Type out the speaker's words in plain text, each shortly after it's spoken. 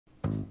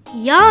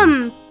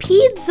Yum!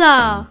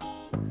 Pizza!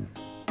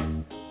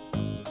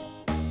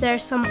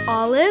 There's some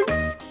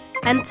olives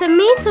and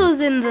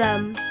tomatoes in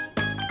them.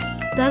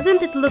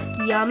 Doesn't it look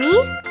yummy?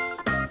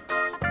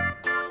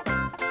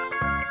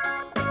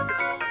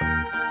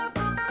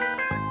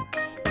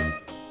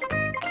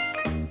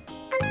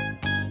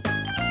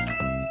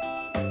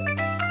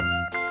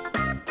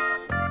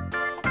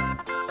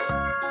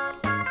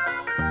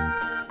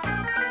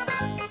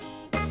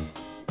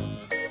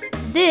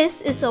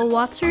 This is a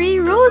watery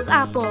rose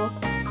apple.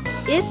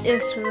 It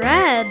is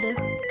red.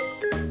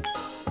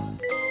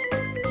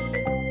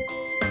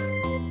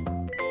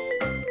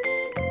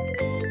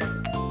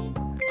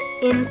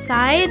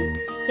 Inside,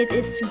 it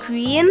is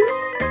green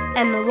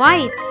and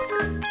white.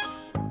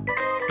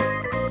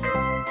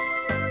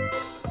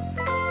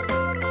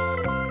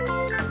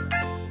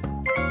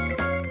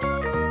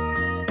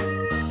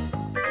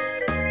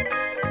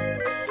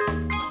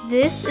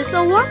 This is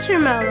a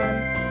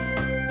watermelon.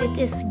 It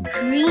is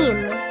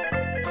green.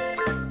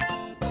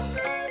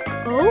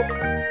 Oh,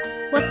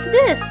 what's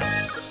this?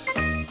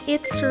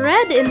 It's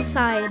red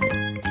inside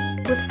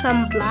with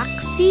some black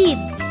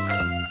seeds.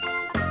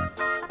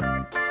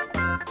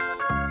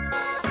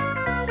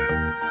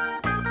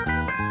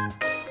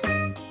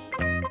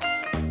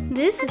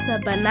 This is a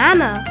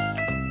banana.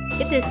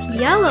 It is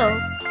yellow.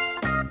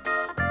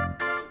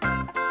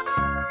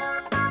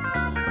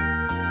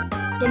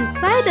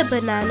 Inside the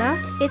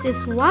banana, it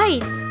is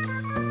white.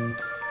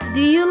 Do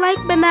you like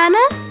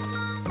bananas?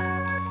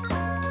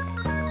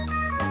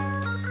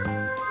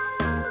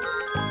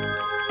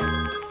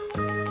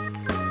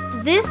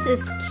 This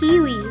is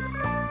kiwi.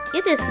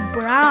 It is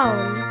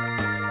brown.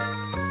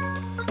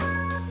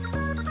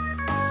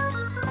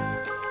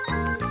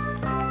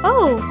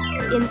 Oh,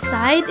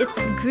 inside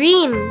it's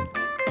green.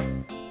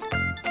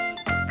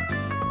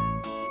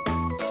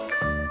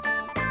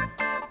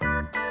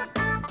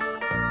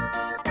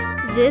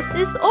 This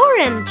is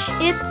orange.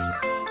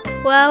 It's,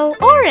 well,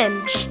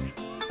 orange.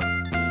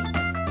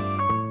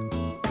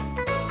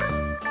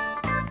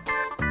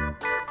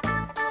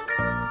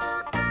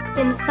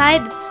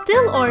 Inside it's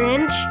still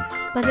orange,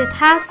 but it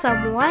has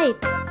some white.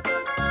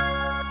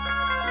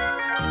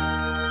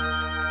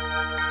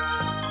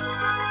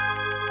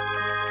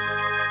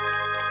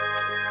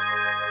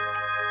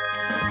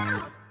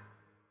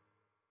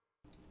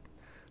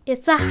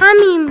 It's a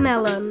honey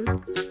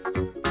melon.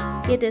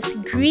 It is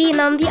green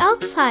on the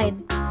outside.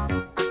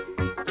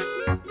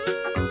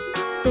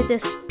 It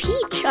is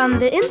peach on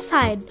the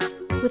inside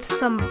with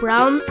some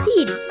brown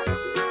seeds,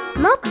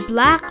 not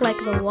black like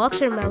the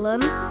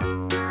watermelon.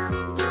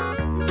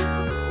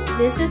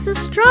 This is a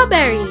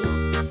strawberry.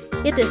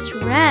 It is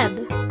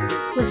red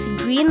with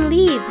green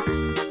leaves.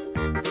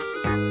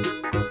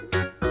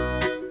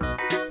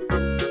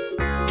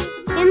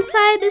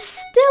 Inside is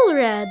still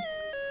red.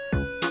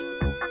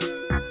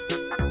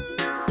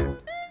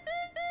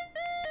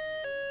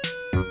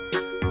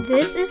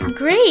 This is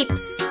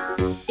grapes.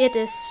 It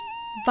is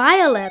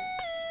violet.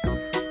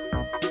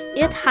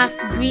 It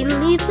has green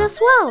leaves as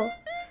well.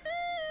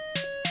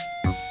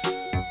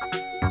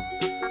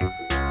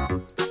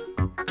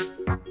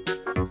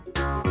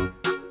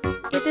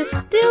 It is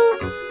still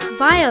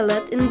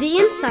violet in the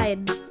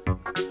inside.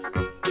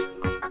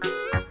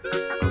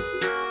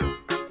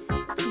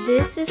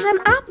 This is an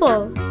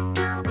apple.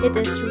 It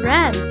is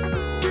red.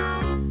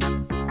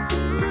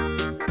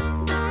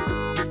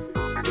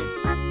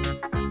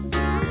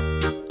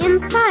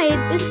 Inside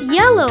is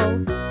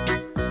yellow.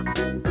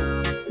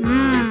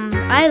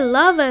 I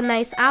love a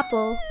nice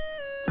apple.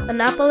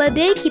 An apple a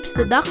day keeps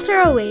the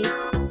doctor away.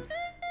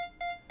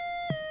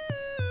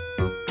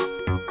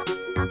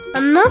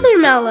 Another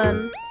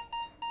melon.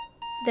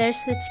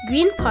 There's its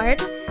green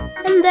part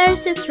and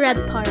there's its red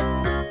part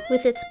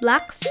with its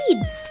black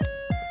seeds.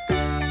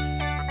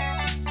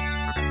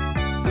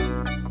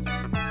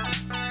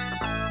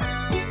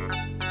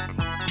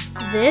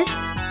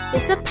 This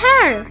is a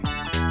pear.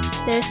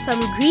 There's some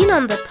green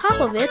on the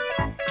top of it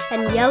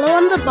and yellow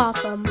on the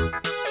bottom.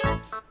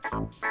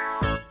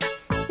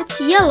 It's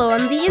yellow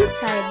on the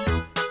inside.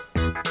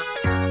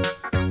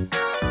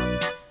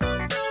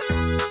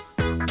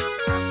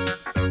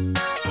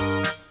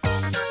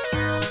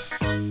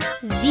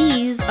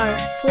 These are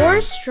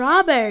 4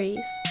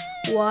 strawberries.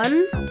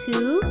 1,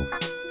 2,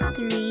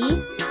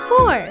 3,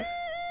 4.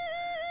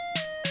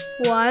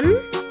 1,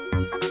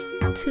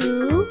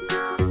 2,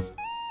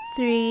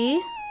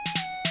 3,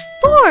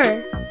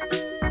 4.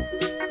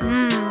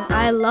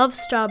 I love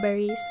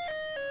strawberries.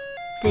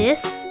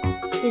 This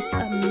is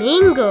a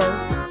mango.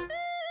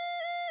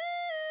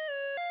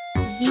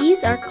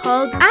 These are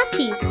called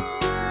atis.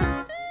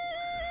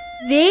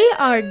 They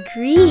are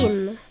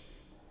green.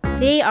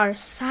 They are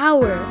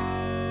sour.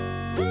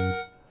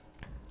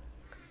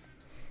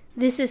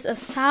 This is a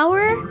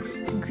sour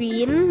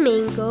green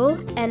mango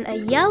and a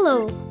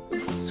yellow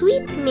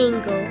sweet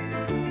mango.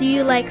 Do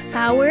you like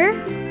sour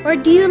or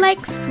do you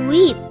like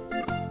sweet?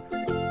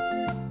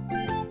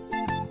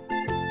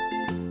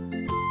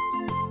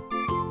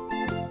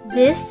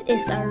 This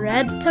is a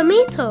red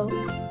tomato.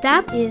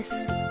 That is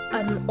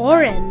an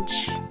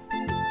orange.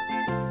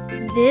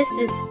 This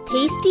is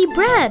tasty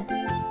bread.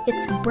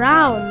 It's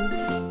brown.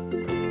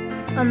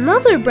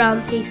 Another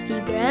brown tasty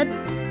bread.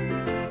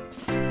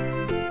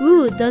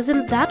 Ooh,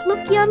 doesn't that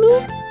look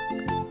yummy?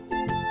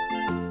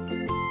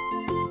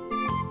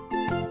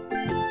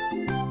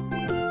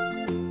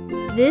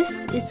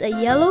 This is a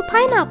yellow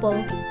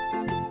pineapple.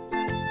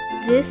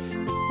 This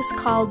is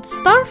called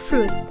star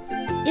fruit.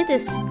 It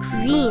is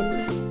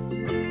green.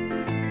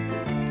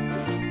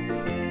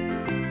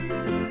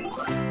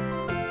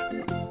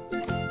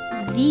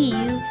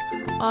 These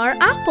are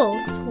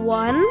apples.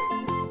 1,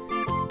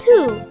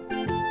 2.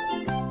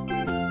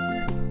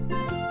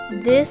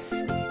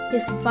 This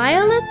is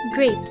violet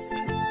grapes.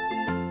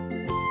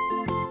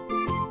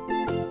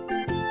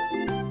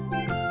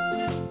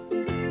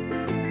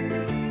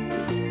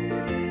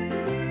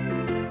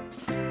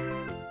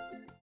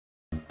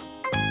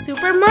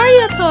 Super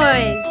Mario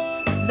toys!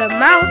 The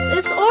mouth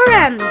is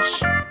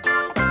orange.